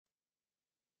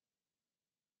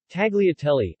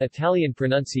Tagliatelle, Italian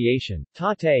pronunciation,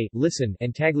 tate, listen,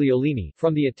 and tagliolini,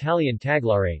 from the Italian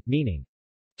tagliare, meaning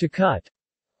to cut,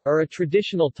 are a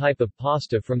traditional type of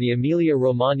pasta from the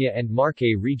Emilia-Romagna and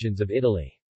Marche regions of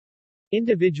Italy.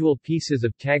 Individual pieces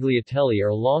of tagliatelle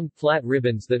are long, flat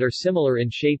ribbons that are similar in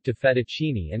shape to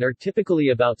fettuccine and are typically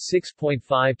about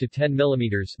 6.5 to 10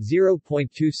 mm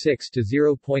 (0.26 to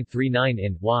 0.39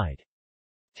 in) wide.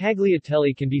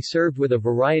 Tagliatelle can be served with a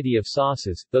variety of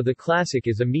sauces, though the classic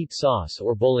is a meat sauce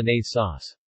or bolognese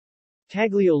sauce.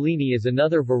 Tagliolini is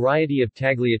another variety of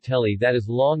tagliatelle that is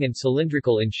long and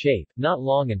cylindrical in shape, not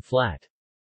long and flat.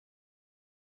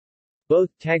 Both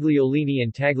tagliolini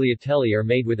and tagliatelle are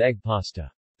made with egg pasta.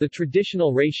 The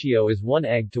traditional ratio is 1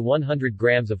 egg to 100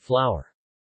 grams of flour.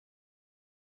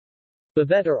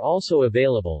 Bavette are also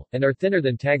available, and are thinner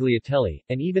than tagliatelle.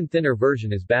 An even thinner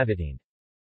version is bavettine.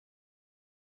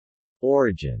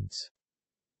 Origins.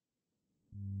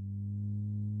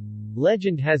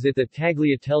 Legend has it that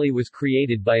tagliatelle was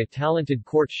created by a talented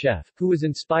court chef, who was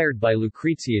inspired by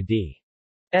Lucrezia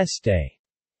d'Este's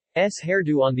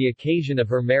hairdo on the occasion of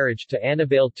her marriage to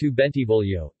Annibale II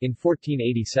Bentivoglio, in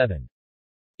 1487.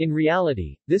 In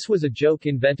reality, this was a joke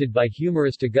invented by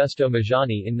humorist Augusto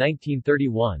Maggiani in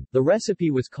 1931. The recipe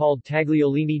was called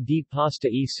tagliolini di pasta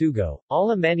e sugo,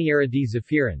 alla maniera di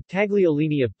zaffirin,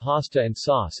 tagliolini of pasta and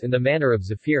sauce in the manner of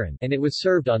zaffirin, and it was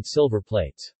served on silver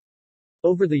plates.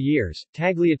 Over the years,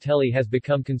 tagliatelle has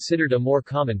become considered a more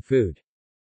common food.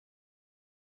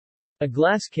 A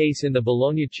glass case in the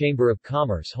Bologna Chamber of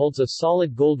Commerce holds a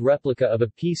solid gold replica of a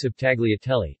piece of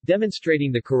tagliatelle,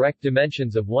 demonstrating the correct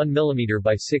dimensions of 1 mm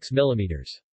by 6 mm.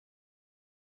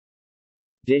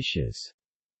 Dishes.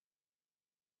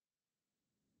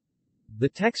 The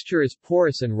texture is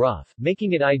porous and rough,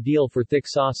 making it ideal for thick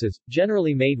sauces,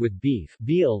 generally made with beef,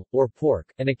 veal, or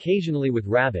pork, and occasionally with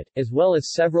rabbit, as well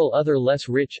as several other less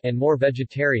rich and more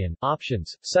vegetarian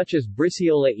options, such as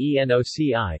briciola e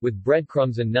noci with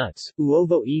breadcrumbs and nuts,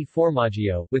 uovo e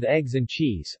formaggio with eggs and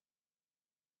cheese,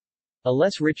 a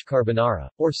less rich carbonara,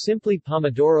 or simply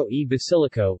pomodoro e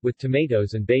basilico with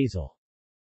tomatoes and basil.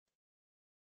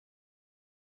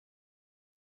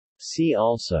 See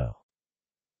also: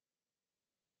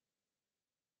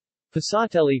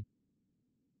 Passatelle,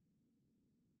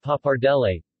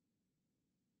 Pappardelle,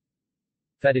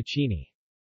 Fettuccine.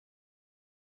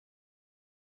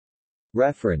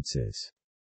 References.